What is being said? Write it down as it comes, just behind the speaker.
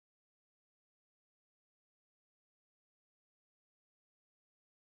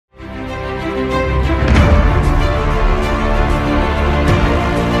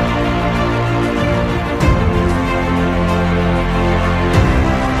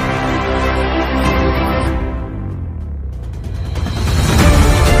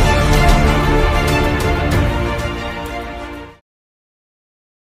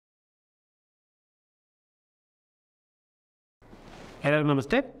ಎಲ್ಲರಿಗೂ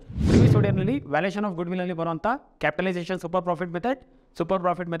ನಮಸ್ತೆ. ಪ್ರೀವಿಯಸ್ ವಿಡಿಯೋನಲ್ಲಿ ವ್ಯಾಲ್ಯೂಯೇಷನ್ ಆಫ್ ಗುಡ್ವಿಲ್ ಅಲ್ಲಿ ಬರುವಂಥ ಕ್ಯಾಪಿಟಲೈಸೇಷನ್ ಸೂಪರ್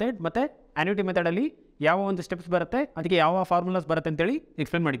ಪ್ರಾಫಿಟ್ ಮೆಥಡ್ ಮತ್ತು ಆನ್ಯುಟಿ ಮೆಥಡಲ್ಲಿ ಯಾವ ಒಂದು ಸ್ಟೆಪ್ಸ್ ಬರುತ್ತೆ, ಅದಕ್ಕೆ ಯಾವ ಫಾರ್ಮುಲಾಸ್ ಬರುತ್ತೆ ಅಂತೇಳಿ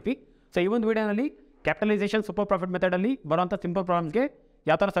ಎಕ್ಸ್ಪ್ಲೇನ್ ಮಾಡಿದ್ವಿ. ಸೊ ಈ ಒಂದು ವಿಡಿಯೋನಲ್ಲಿ ಕ್ಯಾಪಿಟಲೈಸೇಷನ್ ಸೂಪರ್ ಪ್ರಾಫಿಟ್ ಮೆಥಡಲ್ಲಿ ಬರುವಂಥ ಸಿಂಪಲ್ ಪ್ರಾಬ್ಲಮ್ಸ್ಗೆ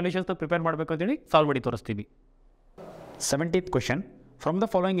ಯಾವ ಥರ ಸೊಲ್ಯೂಷನ್ಸ್ನ ಪ್ರಿಪೇರ್ ಮಾಡಬೇಕು ಅಂತೇಳಿ ಸಾಲ್ವ್ ಮಾಡಿ ತೋರಿಸ್ತೀವಿ. 17th question. From the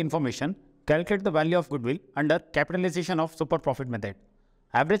following information, calculate the value of goodwill under capitalization of super profit method.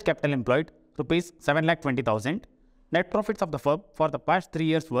 Average capital employed rupees 7,20,000. Net profits of the firm for the past 3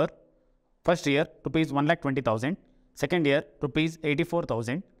 years were: first year rupees 1,20,000, second year rupees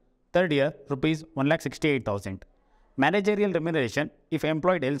 84,000, third year rupees 1,68,000. Managerial remuneration if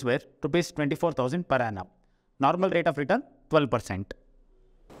employed elsewhere rupees 24,000 per annum. Normal rate of return 12%.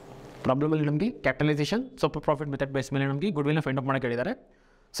 ಪ್ರಾಬ್ಲಮಲ್ಲಿ ನಮಗೆ capitalisation super profit method base ಮೇಲೆ ನಮಗೆ ಗುಡ್ವಿಲ್ನ find out ಮಾಡೋಕ್ಕೆ ಹೇಳಿದ್ದಾರೆ.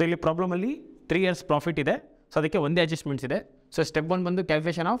 So ಇಲ್ಲಿ ಪ್ರಾಬ್ಲಮಲ್ಲಿ 3 years profit ಇದೆ. So ಅದಕ್ಕೆ ಒಂದೇ adjustments ಇದೆ. ಸೊ ಸ್ಟೆಪ್ 1 ಬಂದು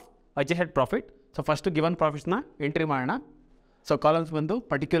calculation of adjusted profit. So first given ಪ್ರಾಫಿಟ್ಸ್ನ entry ಮಾಡೋಣ. ಸೊ ಕಾಲಮ್ಸ್ ಬಂದು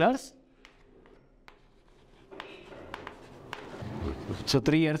ಪರ್ಟಿಕ್ಯುಲರ್ಸ್. ಸೊ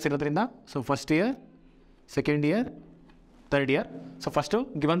 3 years ಇರೋದ್ರಿಂದ so first year, second year, third year. So first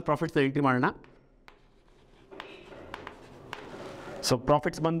given ಪ್ರಾಫಿಟ್ಸ್ನ entry ಮಾಡೋಣ. ಸೊ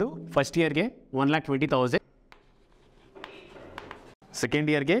ಪ್ರಾಫಿಟ್ಸ್ ಬಂದು ಫಸ್ಟ್ ಇಯರ್ಗೆ 1,20,000, ಸೆಕೆಂಡ್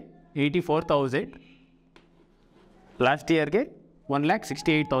ಇಯರ್ಗೆ 84,000, last ಇಯರ್ಗೆ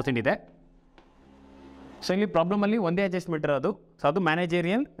 1,68,000 ಇದೆ. ಸೊ ಇಲ್ಲಿ ಪ್ರಾಬ್ಲಮಲ್ಲಿ ಒಂದೇ ಅಡ್ಜಸ್ಟ್ಮೆಂಟ್ ಇರೋದು. ಸೊ ಅದು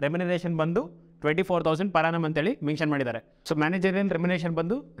ಮ್ಯಾನೇಜರಿಯಲ್ ರೆಮ್ಯುನರೇಷನ್ ಬಂದು 24,000 per annum ಅಂತೇಳಿ ಮೆನ್ಷನ್ ಮಾಡಿದ್ದಾರೆ. ಸೊ ಮ್ಯಾನೇಜರಿಯಲ್ ರೆಮ್ಯುನರೇಷನ್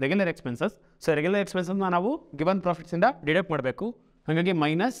ಬಂದು ರೆಗ್ಯುಲರ್ ಎಕ್ಸ್ಪೆನ್ಸಸ್. ಸೊ ರೆಗ್ಯುಲರ್ ಎಕ್ಸ್ಪೆನ್ಸಸ್ನ ನಾವು ಗಿವನ್ ಪ್ರಾಫಿಟ್ಸಿಂದ ಡಿಡಕ್ಟ್ ಮಾಡಬೇಕು. ಹಾಗಾಗಿ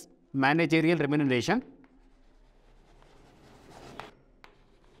minus managerial remuneration.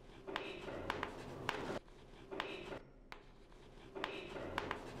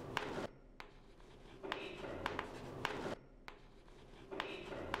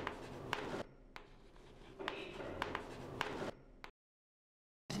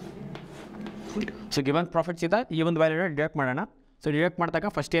 So given profits ಇದೆ, ಈ ಒಂದು ವ್ಯಾಲ್ಯೂನ ಡಿಡಕ್ಟ್ ಮಾಡೋಣ. ಸೊ ಡಿಡಕ್ಟ್ ಮಾಡಿದಾಗ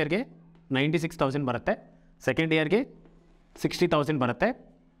ಫಸ್ಟ್ ಇಯರ್ಗೆ 96,000 ಬರುತ್ತೆ, ಸೆಕೆಂಡ್ ಇಯರ್ಗೆ 60,000 ಬರುತ್ತೆ,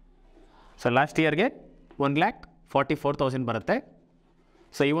 ಸೊ ಲಾಸ್ಟ್ ಇಯರ್ಗೆ 1,44,000 ಬರುತ್ತೆ.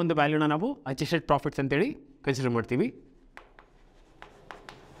 ಸೊ ಈ ಒಂದು ವ್ಯಾಲ್ಯೂನ ನಾವು ಅಡ್ಜಸ್ಟೆಡ್ ಪ್ರಾಫಿಟ್ಸ್ ಅಂತೇಳಿ ಕನ್ಸಿಡರ್ ಮಾಡ್ತೀವಿ.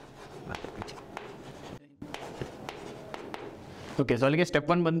 ಓಕೆ, ಸೊ ಅಲ್ಲಿಗೆ ಸ್ಟೆಪ್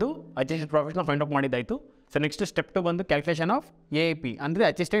 1 ಬಂದು adjusted ಪ್ರಾಫಿಟ್ಸ್ನ find out ಮಾಡಿದ್ದಾಯಿತು. So next step 2 ಬಂದು ಕ್ಯಾಲ್ಕುಲೇಷನ್ ಆಫ್ AAP ಅಂದರೆ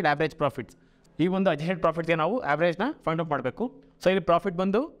ಅಡ್ಜಸ್ಟೆಡ್ ಆವ್ರೇಜ್ ಪ್ರಾಫಿಟ್ಸ್. ಈ ಒಂದು ಅಡ್ಜಸ್ಟೆಡ್ ಪ್ರಾಫಿಟ್ಸ್ಗೆ ನಾವು ಆವ್ರೇಜ್ನ ಫೈಂಡ್ ಔಟ್ ಮಾಡಬೇಕು. ಸೊ ಇಲ್ಲಿ ಪ್ರಾಫಿಟ್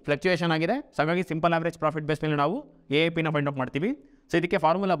ಬಂದು ಫ್ಲಕ್ಚುಯೇಷನ್ ಆಗಿದೆ. ಸೊ ಹಾಗಾಗಿ ಸಿಂಪಲ್ ಆವ್ರೇಜ್ ಪ್ರಾಫಿಟ್ ಬೇಸ್ ಮೇಲೆ ನಾವು AAPನ ಫೈಂಡ್ ಔಟ್ ಮಾಡ್ತೀವಿ. ಸೊ ಇದಕ್ಕೆ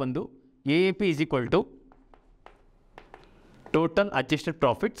ಫಾರ್ಮುಲಾ ಬಂದು AAP is equal to total adjusted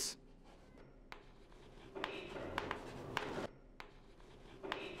profits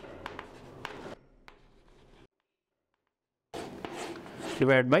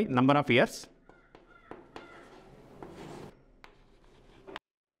divided by number of years.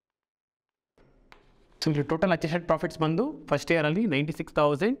 So ಇಲ್ಲಿ ಟೋಟಲ್ ಅಡ್ಜಸ್ಟೆಡ್ ಪ್ರಾಫಿಟ್ಸ್ ಬಂದು first ಇಯರಲ್ಲಿ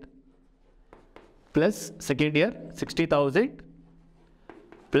 96,000 plus second year 60,000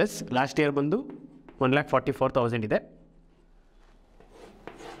 plus last year ಬಂದು 1,44,000 ಇದೆ.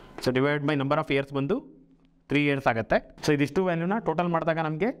 So divide by number of years ಬಂದು 3 years ಆಗುತ್ತೆ. So ಇದಿಷ್ಟು ವ್ಯಾಲ್ಯೂನ total ಮಾಡಿದಾಗ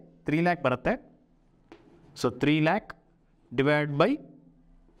ನಮಗೆ 3 lakh ಬರುತ್ತೆ. ಸೊ 3 lakh ಡಿವೈಡ್ ಬೈ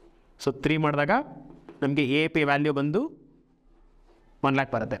 3 ಮಾಡಿದಾಗ ನಮಗೆ AAP ವ್ಯಾಲ್ಯೂ ಬಂದು 1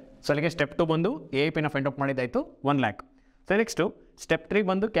 lakh ಬರುತ್ತೆ. ಸೊ ಅಲ್ಲಿಗೆ ಸ್ಟೆಪ್ 2 ಬಂದು AAPನ find out ಮಾಡಿದ್ದಾಯಿತು 1 lakh. So next step 3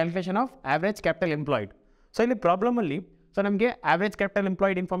 ಬಂದು calculation of average capital employed. So ಇಲ್ಲಿ ಪ್ರಾಬ್ಲಮಲ್ಲಿ ಸೊ ನಮಗೆ ಆವ್ರೇಜ್ ಕ್ಯಾಪಿಟಲ್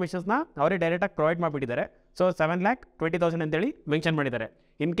ಎಂಪ್ಲಾಯ್ಡ್ ಇನ್ಫಾರ್ಮೇಷನ್ಸ್ನ ಅವರೇ ಡೈರೆಕ್ಟಾಗಿ ಪ್ರೊವೈಡ್ ಮಾಡಿಬಿಟ್ಟಿದ್ದಾರೆ. ಸೊ 7,20,000 ಅಂತೇಳಿ ಮೆನ್ಷನ್ ಮಾಡಿದ್ದಾರೆ.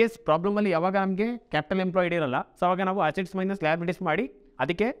 ಇನ್ ಕೇಸ್ ಪ್ರಾಬ್ಲಮಲ್ಲಿ ಯಾವಾಗ ನಮಗೆ ಕ್ಯಾಪಿಟಲ್ ಎಂಪ್ಲಾಯ್ಡ್ ಇರಲ್ಲ, ಸೊ ಅವಾಗ ನಾವು ಅಸೆಟ್ಸ್ ಮೈನಸ್ ಲಯಬಿಲಿಟೀಸ್ ಮಾಡಿ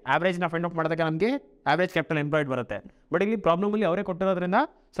ಅದಕ್ಕೆ ಆವ್ರೇಜ್ನ ಫೈಂಡ್ ಔಟ್ ಮಾಡಿದಾಗ ನಮಗೆ ಆವ್ರೇಜ್ ಕ್ಯಾಪಿಟಲ್ ಎಂಪ್ಲಾಯ್ಡ್ ಬರುತ್ತೆ. ಬಟ್ ಇಲ್ಲಿ ಪ್ರಾಬ್ಲಮಲ್ಲಿ ಅವರೇ ಕೊಟ್ಟಿರೋದ್ರಿಂದ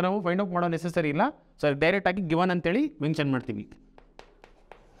ಸೊ ನಾವು ಫೈಂಡ್ ಔಟ್ ಮಾಡೋ ನೆಸೆಸರಿ ಇಲ್ಲ. ಸೊ ಡೈರೆಕ್ಟಾಗಿ ಗಿವನ್ ಅಂತೇಳಿ ಮೆನ್ಷನ್ ಮಾಡ್ತೀವಿ.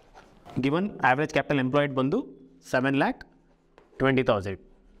 ಗಿವನ್ ಆವ್ರೇಜ್ ಕ್ಯಾಪಿಟಲ್ ಎಂಪ್ಲಾಯ್ಡ್ ಬಂದು 7,20,000.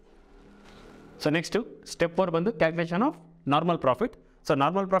 ಸೊ ನೆಕ್ಸ್ಟು ಸ್ಟೆಪ್ 4 ಬಂದು calculation of normal profit. So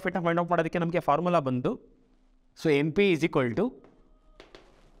normal ಪ್ರಾಫಿಟ್ನ find out ಮಾಡೋದಕ್ಕೆ ನಮಗೆ ಫಾರ್ಮುಲಾ ಬಂದು so NP is equal to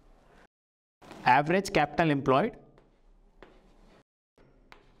average capital employed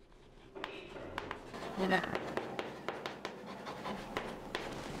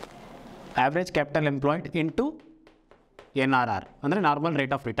into NRR ಅಂದರೆ normal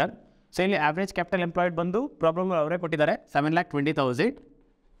rate of return. So ಇಲ್ಲಿ average capital employed ಬಂದು problem ಅವರೇ ಕೊಟ್ಟಿದ್ದಾರೆ 7,20,000.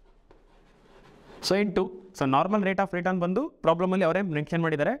 So so normal rate of return ಬಂದು ಪ್ರಾಬ್ಲಮಲ್ಲಿ ಅವರೇ ಮೆನ್ಷನ್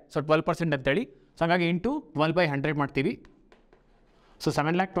ಮಾಡಿದ್ದಾರೆ. ಸೊ 12% ಅಂತೇಳಿ. ಸೊ ಹಾಗಾಗಿ ಇಂಟು 12/100 ಮಾಡ್ತೀವಿ. ಸೊ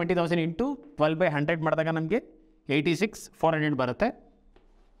 7,20,000 ಇಂಟು 12/100 ಮಾಡಿದಾಗ ನಮಗೆ 86,400 ಬರುತ್ತೆ.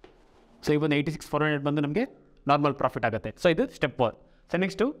 ಸೊ ಈ ಒಂದು 86,400 ಬಂದು ನಮಗೆ ನಾರ್ಮಲ್ ಪ್ರಾಫಿಟ್ ಆಗುತ್ತೆ. ಸೊ ಇದು ಸ್ಟೆಪ್ 4. ಸೊ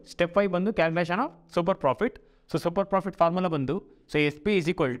ನೆಕ್ಸ್ಟು ಸ್ಟೆಪ್ 5 ಬಂದು calculation of super profit. So super profit formula ಬಂದು so S P is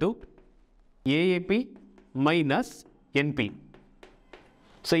equal to A P minus N P.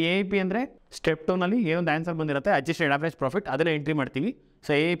 So A P ಅಂದರೆ ಸ್ಟೆಪ್ 2ನಲ್ಲಿ ಏನೊಂದು ಆನ್ಸರ್ ಬಂದಿರುತ್ತೆ adjusted average profit, ಅದನ್ನು entry ಮಾಡ್ತೀವಿ.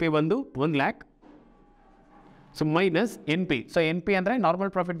 So A P ಬಂದು 1 lakh. So minus N P. So N P ಅಂದರೆ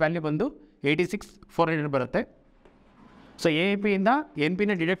normal profit value ಬಂದು 86,400 ಬರುತ್ತೆ. So A ಪಿಯಿಂದ N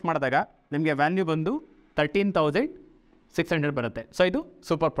ಪಿನ ಡಿಡಕ್ಟ್ ಮಾಡಿದಾಗ ನಿಮಗೆ ವ್ಯಾಲ್ಯೂ ಬಂದು 13,600 ಬರುತ್ತೆ. ಸೊ ಇದು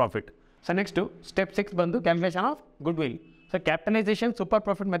super profit. So next step 6 ಬಂದು calculation of goodwill. So capitalisation super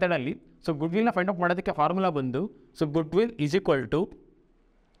profit ಮೆಥಡಲ್ಲಿ so ಗುಡ್ವಿಲ್ನ find out ಮಾಡೋದಕ್ಕೆ ಫಾರ್ಮುಲಾ ಬಂದು so goodwill is equal to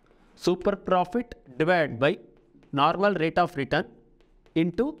super profit divide by normal rate of return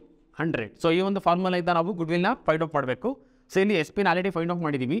into 100. So ಈ ಒಂದು formula ಇಂದ ನಾವು ಗುಡ್ವಿಲ್ನ find out ಮಾಡಬೇಕು. So ಇಲ್ಲಿ S ಪಿನ already find out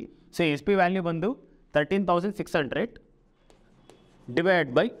ಮಾಡಿದ್ದೀವಿ. ಸೊ ಎಸ್ ಪಿ ವ್ಯಾಲ್ಯೂ ಬಂದು 13,600 divide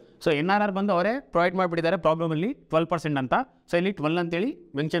by so N R R ಬಂದು ಅವರೇ ಪ್ರೊವೈಡ್ ಮಾಡಿಬಿಟ್ಟಿದ್ದಾರೆ ಪ್ರಾಬ್ಲಮಲ್ಲಿ 12% ಅಂತ. ಸೊ ಇಲ್ಲಿ 12 ಅಂತೇಳಿ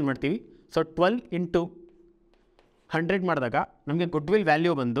ಮೆನ್ಷನ್ ಮಾಡ್ತೀವಿ. ಸೊ 12 ಇಂಟು 100 ಮಾಡಿದಾಗ ನಮಗೆ ಗುಡ್ವಿಲ್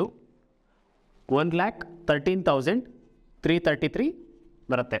ವ್ಯಾಲ್ಯೂ ಬಂದು 1,13,333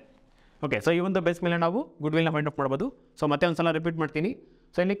 ಬರುತ್ತೆ. ಓಕೆ, ಸೊ ಈ ಒಂದು ಬೇಸ್ ಮೇಲೆ ನಾವು ಗುಡ್ವಿಲ್ನ ಫೈಂಡ್ ಔಟ್ ಮಾಡ್ಬೋದು. ಸೊ ಮತ್ತೆ ಒಂದು ಸಲ ರಿಪೀಟ್ ಮಾಡ್ತೀನಿ.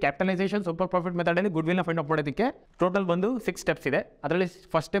 ಸೊ ಇಲ್ಲಿ capitalisation super profit ಮೆಥಡಲ್ಲಿ ಗುಡ್ವಿಲ್ನ find out ಮಾಡೋದಕ್ಕೆ ಟೋಟಲ್ ಬಂದು 6 ಸ್ಟೆಪ್ಸ್ ಇದೆ. ಅದರಲ್ಲಿ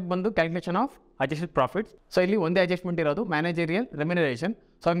ಫಸ್ಟ್ ಸ್ಟೆಪ್ ಬಂದು calculation of adjusted profits. So ಇಲ್ಲಿ ಒಂದೇ ಅಡ್ಜಸ್ಟ್ಮೆಂಟ್ ಇರೋದು ಮ್ಯಾನೇಜರಿಯಲ್ ರೆಮ್ಯುನರೇಷನ್.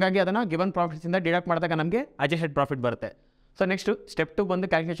 ಸೊ ಹಂಗಾಗಿ ಅದನ್ನು ಗಿವನ್ ಪ್ರಾಫಿಟ್ಸಿಂದ ಡಿಡಕ್ಟ್ ಮಾಡಿದಾಗ ನಮಗೆ ಅಡ್ಜಸ್ಟೆಡ್ ಪ್ರಾಫಿಟ್ ಬರುತ್ತೆ. ಸೊ ನೆಕ್ಸ್ಟು ಸ್ಟೆಪ್ 2 ಬಂದು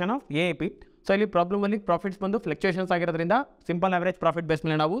calculation of A P. So ಇಲ್ಲಿ ಪ್ರಾಬ್ಲಮಲ್ಲಿ ಪ್ರಾಫಿಟ್ಸ್ ಬಂದು ಫ್ಲಕ್ಚುಯೇಷನ್ಸ್ ಆಗಿರೋದ್ರಿಂದ ಸಿಂಪಲ್ ಆವರೇಜ್ ಪ್ರಾಫಿಟ್ ಬೇಸ್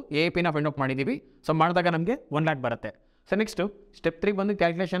ಮೇಲೆ ನಾವು ಎ ಪಿನ ಫೈಂಡ್ ಔಟ್ ಮಾಡಿದ್ದೀವಿ. ಸೊ ಮಾಡಿದಾಗ ನಮಗೆ 1 lakh ಬರುತ್ತೆ. ಸೊ ನೆಕ್ಸ್ಟು ಸ್ಟೆಪ್ 3 ಬಂದು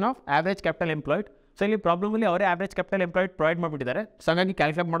calculation of average capital employed. So ಇಲ್ಲಿ ಪ್ರಾಬ್ಲಮಲ್ಲಿ ಅವರೇ ಆವ್ರೇಜ್ ಕ್ಯಾಪಿಟಲ್ ಎಂಪ್ಲಾಯ್ಡ್ ಪ್ರೊವೈಡ್ ಮಾಡಿಬಿಟ್ಟಿದ್ದಾರೆ. ಸೊ ಹಾಗಾಗಿ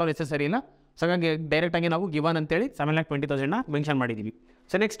ಕ್ಯಾಲ್ಕುಲೇಟ್ ಮಾಡೋ ನೆಸೆಸರಿ ಇಲ್ಲ. ಸೊ ಹಾಗಾಗಿ ಡೈರೆಕ್ಟಾಗಿ ನಾವು ಗಿವನ್ ಅಂತೇಳಿ 7,20,000ನ ಮೆನ್ಷನ್ ಮಾಡಿದ್ದೀವಿ.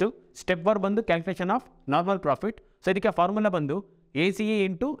 ಸೊ ನೆಕ್ಸ್ಟು ಸ್ಟೆಪ್ 4 ಬಂದು calculation of normal profit. So ಇದಕ್ಕೆ ಫಾರ್ಮುಲಾ ಬಂದು A C A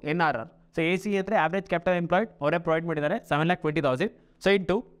into N R R. So A C ಅಂದರೆ ಆವ್ರೇಜ್ ಕ್ಯಾಪಿಟಲ್ ಎಂಪ್ಲಾಯ್ಡ್ ಅವರೇ ಪ್ರೊವೈಡ್ ಮಾಡಿದ್ದಾರೆ 7,20,000. ಸೊ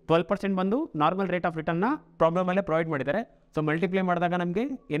ಇಂಟು 12% ಬಂದು ನಾರ್ಮಲ್ ರೇಟ್ ಆಫ್ ರಿಟರ್ನ್ನ ಪ್ರಾಬ್ಲಮಲ್ಲೇ ಪ್ರೊವೈಡ್ ಮಾಡಿದ್ದಾರೆ. ಸೊ ಮಲ್ಟಿಪ್ಲೈ ಮಾಡಿದಾಗ ನಮಗೆ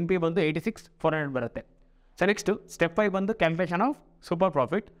ಎನ್ ಪಿ ಬಂದು 86,400 ಬರುತ್ತೆ. ಸೊ ನೆಕ್ಸ್ಟು ಸ್ಟೆಪ್ 5 ಬಂದು calculation of super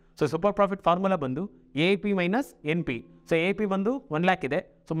profit. So super profit formula ಬಂದು A P minus N P. So A P ಬಂದು 1 lakh ಇದೆ.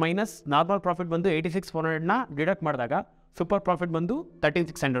 ಸೊ ಮೈನಸ್ ನಾರ್ಮಲ್ ಪ್ರಾಫಿಟ್ ಬಂದು 86,400ನ ಡಿಡಕ್ಟ್ ಮಾಡಿದಾಗ ಸೂಪರ್ ಪ್ರಾಫಿಟ್ ಬಂದು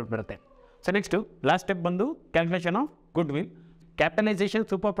 13,600 ಬರುತ್ತೆ. ಸೊ ನೆಕ್ಸ್ಟು ಲಾಸ್ಟ್ ಸ್ಟೆಪ್ ಬಂದು calculation of goodwill. Capitalisation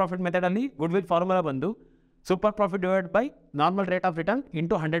super profit ಮೆಥಡಲ್ಲಿ goodwill formula ಬಂದು super profit divide by normal rate of return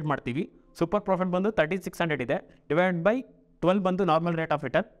into 100 ಮಾಡ್ತೀವಿ. Super profit ಬಂದು 13,600 ಇದೆ. ಡಿವೈಡ್ ಬೈ 12 ಬಂದು normal rate of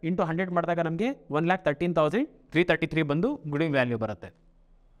return into 100 ಮಾಡಿದಾಗ ನಮಗೆ 1,13,333 ಬಂದು ಗುಡ್ವಿಲ್ ವ್ಯಾಲ್ಯೂ ಬರುತ್ತೆ.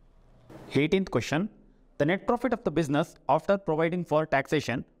 18th question. The net profit of the business after providing for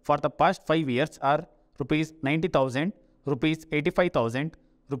taxation for the past 5 years are rupees 90,000, rupees 85,000,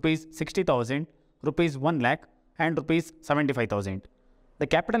 rupees 60,000, rupees 1 lakh and rupees 75,000. The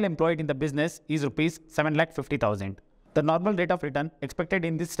capital employed in the business is rupees 7,50,000. The normal rate of return expected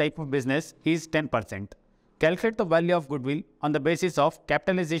in this type of business is 10%. Calculate the value of goodwill on the basis of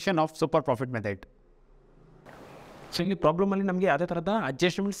capitalization of super profit method. So ಇಲ್ಲಿ ಪ್ರಾಬ್ಲಮಲ್ಲಿ ನಮಗೆ ಯಾವುದೇ ಥರದ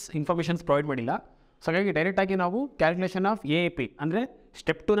adjustments informations provide ಮಾಡಿಲ್ಲ. So ಹಾಗಾಗಿ ಡೈರೆಕ್ಟಾಗಿ ನಾವು calculation of A P ಅಂದರೆ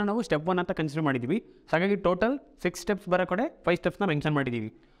step 2ನ ನಾವು ಸ್ಟೆಪ್ 1 ಅಂತ ಕನ್ಸಿಡರ್ ಮಾಡಿದ್ದೀವಿ. ಸೊ ಹಾಗಾಗಿ ಟೋಟಲ್ 6 ಸ್ಟೆಪ್ಸ್ ಬರೋ ಕಡೆ 5 ಸ್ಟೆಪ್ಸ್ನ ಮೆನ್ಷನ್ ಮಾಡಿದ್ದೀವಿ.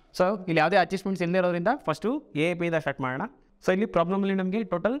 ಸೊ ಇಲ್ಲಿ ಯಾವುದೇ ಅಡ್ಜಸ್ಟ್ಮೆಂಟ್ಸ್ ಇಲ್ಲದೆ ಇರೋದ್ರಿಂದ ಫಸ್ಟು ಎ ಪಿಯಿಂದ ಸ್ಟಾರ್ಟ್ ಮಾಡೋಣ. ಸೊ ಇಲ್ಲಿ ಪ್ರಾಬ್ಲಮಲ್ಲಿ ನಮಗೆ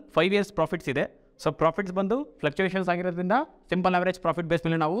ಟೋಟಲ್ 5 years ಪ್ರಾಫಿಟ್ಸ್ ಇದೆ. ಸೊ ಪ್ರಾಫಿಟ್ಸ್ ಬಂದು ಫ್ಲಕ್ಚುಯೇಷನ್ಸ್ ಆಗಿರೋದ್ರಿಂದ ಸಿಂಪಲ್ ಆವರೇಜ್ ಪ್ರಾಫಿಟ್ ಬೇಸ್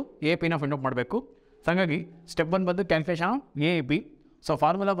ಮೇಲೆ ನಾವು ಎ ಪಿನ ಫೈಂಡ್ ಔಟ್ ಮಾಡಬೇಕು. ಸೊ ಹಾಗಾಗಿ ಸ್ಟೆಪ್ 1 ಬಂದು calculation of A P. So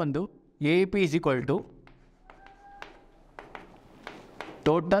formula ಬಂದು A P is equal to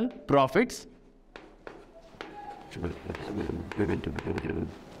total profits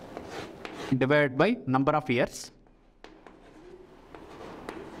divided by number of years.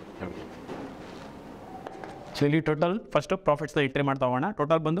 So ಇಲ್ಲಿ ಟೋಟಲ್ ಫಸ್ಟು ಪ್ರಾಫಿಟ್ಸ್ನ ಎಂಟ್ರಿ ಮಾಡ್ತಾ ಹೋಗೋಣ.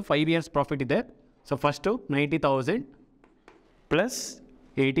 ಟೋಟಲ್ ಬಂದು 5 years ಪ್ರಾಫಿಟ್ ಇದೆ. So first 90,000 plus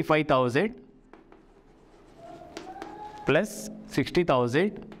 85,000 plus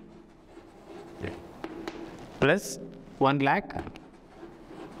 60,000 plus 1 lakh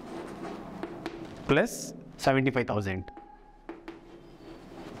plus 75,000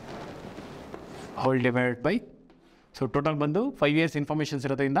 hole divide by. So total ಬಂದು 5 years informations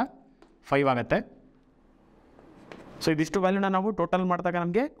ಇರೋದ್ರಿಂದ 5 ಆಗುತ್ತೆ. So ಇದಿಷ್ಟು ವ್ಯಾಲ್ಯೂನ ನಾವು ಟೋಟಲ್ ಮಾಡಿದಾಗ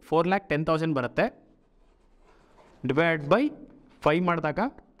ನಮಗೆ 4,10,000 ಬರುತ್ತೆ. ಡಿವೈಡ್ ಬೈ 5 ಮಾಡಿದಾಗ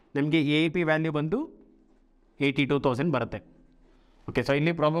ನಮಗೆ ಎ ಪಿ ವ್ಯಾಲ್ಯೂ ಬಂದು 82,000 ಬರುತ್ತೆ. ಓಕೆ, ಸೊ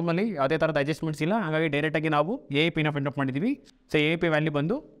ಇಲ್ಲಿ ಪ್ರಾಬ್ಲಮಲ್ಲಿ ಯಾವುದೇ ಥರದ ಅಡ್ಜಸ್ಟ್ಮೆಂಟ್ಸ್ ಇಲ್ಲ. ಹಾಗಾಗಿ ಡೈರೆಕ್ಟಾಗಿ ನಾವು ಎ ಪಿನ ಫೈಂಡ್ ಔಟ್ ಮಾಡಿದ್ದೀವಿ. ಸೊ ಎ ಪಿ ವ್ಯಾಲ್ಯೂ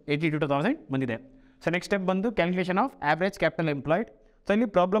ಬಂದು 82,000 ಬಂದಿದೆ. ಸೊ ನೆಕ್ಸ್ಟ್ ಸ್ಟೆಪ್ ಬಂದು calculation of average capital employed. So ಇಲ್ಲಿ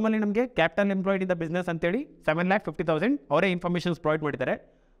ಪ್ರಾಬ್ಲಮಲ್ಲಿ ನಮಗೆ capital employed in the business ಅಂತೇಳಿ 7,50,000 ಅವರೇ ಇನ್ಫಾರ್ಮೇಷನ್ಸ್ ಪ್ರೊವೈಡ್ ಮಾಡಿದ್ದಾರೆ.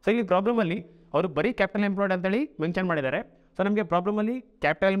 ಸೊ ಇಲ್ಲಿ ಪ್ರಾಬ್ಲಮಲ್ಲಿ ಅವರು ಬರೀ ಕ್ಯಾಪಿಟಲ್ ಎಂಪ್ಲಾಯ್ಡ್ ಅಂತೇಳಿ ಮೆನ್ಷನ್ ಮಾಡಿದ್ದಾರೆ. ಸೊ ನಮಗೆ ಪ್ರಾಬ್ಲಮಲ್ಲಿ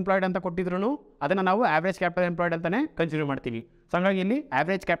ಕ್ಯಾಪಿಟಲ್ ಎಂಪ್ಲಾಯ್ಡ್ ಅಂತ ಕೊಟ್ಟಿದ್ರು ಅದನ್ನು ನಾವು ಆವ್ರೇಜ್ ಕ್ಯಾಪಿಟಲ್ ಎಂಪ್ಲಾಯ್ಡ್ ಅಂತಲೇ ಕನ್ಸಿಡರ್ ಮಾಡ್ತೀವಿ. ಸೊ ಹಾಗಾಗಿ ಇಲ್ಲಿ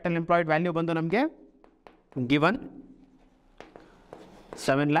ಆವ್ರೇಜ್ ಕ್ಯಾಪಿಟಲ್ ಎಂಪ್ಲಾಯ್ಡ್ ವ್ಯಾಲ್ಯೂ ಬಂದು ನಮಗೆ ಗಿವನ್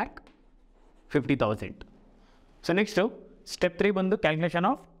 7,50,000. ಸೊ ನೆಕ್ಸ್ಟು ಸ್ಟೆಪ್ 3 ಬಂದು calculation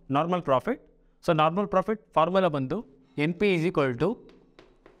of normal profit. So normal profit formula ಬಂದು NP is equal to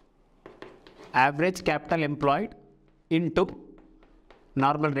average capital employed into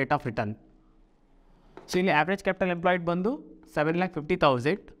normal rate of return. So ಇಲ್ಲಿ average capital employed ಬಂದು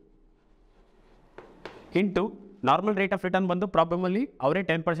 7,50,000 into normal rate of return ಬಂದು ಪ್ರಾಬ್ಲಮಲ್ಲಿ ಅವರೇ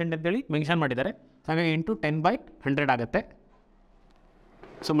 10% ಅಂತೇಳಿ mention ಮಾಡಿದ್ದಾರೆ. ಹಾಗಾಗಿ into 10/100 ಆಗುತ್ತೆ.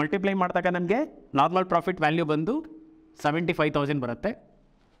 So multiply ಮಾಡಿದಾಗ ನಮಗೆ ನಾರ್ಮಲ್ ಪ್ರಾಫಿಟ್ ವ್ಯಾಲ್ಯೂ ಬಂದು 75,000 ಬರುತ್ತೆ.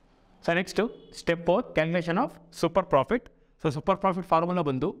 So next step 4 calculation of super profit. So super profit formula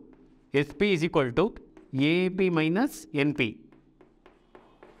ಬಂದು SP is equal to AAP minus NP.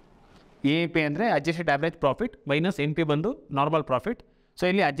 AAP ಅಂದರೆ adjusted average profit minus NP ಬಂದು ನಾರ್ಮಲ್ ಪ್ರಾಫಿಟ್. ಸೊ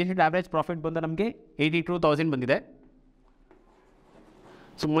ಇಲ್ಲಿ adjusted average profit ಬಂದು ನಮಗೆ 82,000 ಬಂದಿದೆ.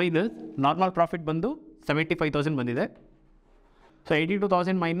 So minus normal profit ಬಂದು 75,000 ಬಂದಿದೆ. So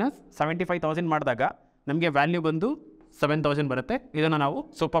 82,000 minus 75,000 ಮಾಡಿದಾಗ ನಮಗೆ ವ್ಯಾಲ್ಯೂ ಬಂದು 7,000 ಬರುತ್ತೆ. ಇದನ್ನು ನಾವು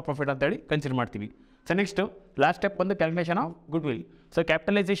ಸೂಪರ್ ಪ್ರಾಫಿಟ್ ಅಂತೇಳಿ ಕನ್ಸಿಡರ್ ಮಾಡ್ತೀವಿ. ಸೊ ನೆಕ್ಸ್ಟು ಲಾಸ್ಟ್ ಸ್ಟೆಪ್ ಬಂದು calculation of goodwill. So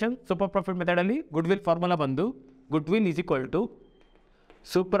capitalisation super profit ಮೆಥಡಲ್ಲಿ goodwill formula ಬಂದು goodwill is equal to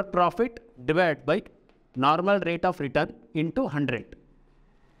super profit divide by normal rate of return into 100.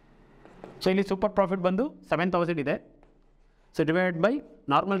 So ಇಲ್ಲಿ super profit ಬಂದು 7,000 ಇದೆ. So divide by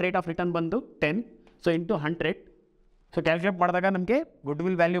normal rate of return ಬಂದು 10. So into 100. So calculate ಮಾಡಿದಾಗ ನಮಗೆ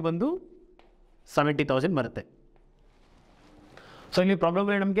goodwill value ಬಂದು 70,000 ಬರುತ್ತೆ. So ಇಲ್ಲಿ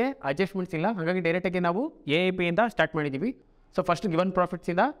ಪ್ರಾಬ್ಲಮಲ್ಲಿ ನಮಗೆ ಅಡ್ಜಸ್ಟ್ಮೆಂಟ್ಸ್ ಇಲ್ಲ, ಹಾಗಾಗಿ ಡೈರೆಕ್ಟಾಗಿ ನಾವು AAPಯಿಂದ ಸ್ಟಾರ್ಟ್ ಮಾಡಿದ್ದೀವಿ. So first given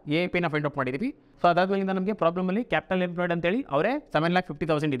ಪ್ರಾಫಿಟ್ಸಿಂದ AAPನ find out ಮಾಡಿದ್ದೀವಿ. ಸೊ ಅದಾದ್ಮೇಲಿಂದ ನಮಗೆ ಪ್ರಾಬ್ಲಮಲ್ಲಿ ಕ್ಯಾಪಿಟಲ್ ಎಂಪ್ಲಾಯ್ಡ್ ಅಂತೇಳಿ ಅವರೇ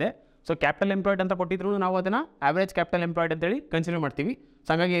 7,50,000 ಇದೆ. ಸೊ ಕ್ಯಾಪಿಟಲ್ ಎಂಪ್ಲಾಯ್ಡ್ ಅಂತ ಕೊಟ್ಟಿದ್ರು ನಾವು ಅದನ್ನು ಆವ್ರೇಜ್ ಕ್ಯಾಪಿಟಲ್ ಎಂಪ್ಲಾಯ್ಡ್ ಅಂತೇಳಿ ಕನ್ಸಿಡರ್ ಮಾಡ್ತೀವಿ. ಸೊ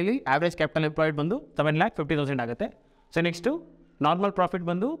ಹಾಗಾಗಿ ಇಲ್ಲಿ ಆವ್ರೇಜ್ ಕ್ಯಾಪಿಟಲ್ ಎಂಪ್ಲಾಯ್ಡ್ ಬಂದು 7,50,000 ಆಗುತ್ತೆ. ಸೊ ನೆಕ್ಸ್ಟು ನಾರ್ಮಲ್ ಪ್ರಾಫಿಟ್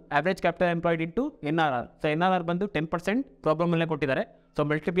ಬಂದು average capital employed into NRR. So NRR ಬಂದು 10% ಪ್ರಾಬ್ಲಮಲ್ಲೇ ಕೊಟ್ಟಿದ್ದಾರೆ. ಸೊ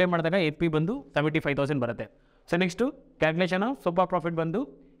ಮಲ್ಟಿಪ್ಲೈ ಮಾಡಿದಾಗ AP ಬಂದು 75,000 ಬರುತ್ತೆ. So next calculation of super profit ಬಂದು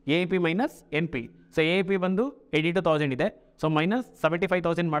AAP minus NP. So AAP ಬಂದು 82,000 ಇದೆ. ಸೊ ಮೈನಸ್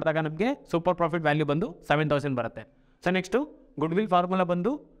 75,000 ಮಾಡಿದಾಗ ನಮಗೆ ಸೂಪರ್ ಪ್ರಾಫಿಟ್ ವ್ಯಾಲ್ಯೂ ಬಂದು 7,000 ಬರುತ್ತೆ. ಸೊ ನೆಕ್ಸ್ಟು ಗುಡ್ವಿಲ್ ಫಾರ್ಮುಲಾ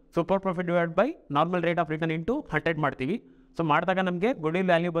ಬಂದು super profit divide by normal rate of return into 100 ಮಾಡ್ತೀವಿ. ಸೊ ಮಾಡಿದಾಗ ನಮಗೆ ಗುಡ್ವಿಲ್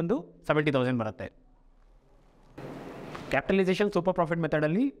ವ್ಯಾಲ್ಯೂ ಬಂದು 70,000 ಬರುತ್ತೆ. ಕ್ಯಾಪಿಟಲೈಸೇಷನ್ ಸೂಪರ್ ಪ್ರಾಫಿಟ್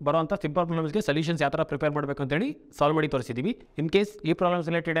ಮೆಥಡಲ್ಲಿ ಬರುವಂಥ ಸಿಂಪಲ್ ಪ್ರಾಬ್ಲಮ್ಸ್ಗೆ ಸೊಲ್ಯೂಷನ್ಸ್ ಯಾವ ಥರ ಪ್ರಿಪೇರ್ ಮಾಡಬೇಕು ಅಂತೇಳಿ ಸಾಲ್ವ್ ಮಾಡಿ ತೋರಿಸಿದ್ದೀವಿ. ಇನ್ ಕೇಸ್ ಈ ಪ್ರಾಬ್ಲಮ್ಸ್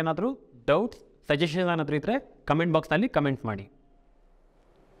ರಿಲೇಟೆಡ್ ಏನಾದರೂ ಡೌಟ್ಸ್ ಸಜೆಷನ್ಸ್ ಏನಾದರೂ ಇದ್ದರೆ ಕಮೆಂಟ್ ಬಾಕ್ಸ್ನಲ್ಲಿ ಕಮೆಂಟ್ ಮಾಡಿ.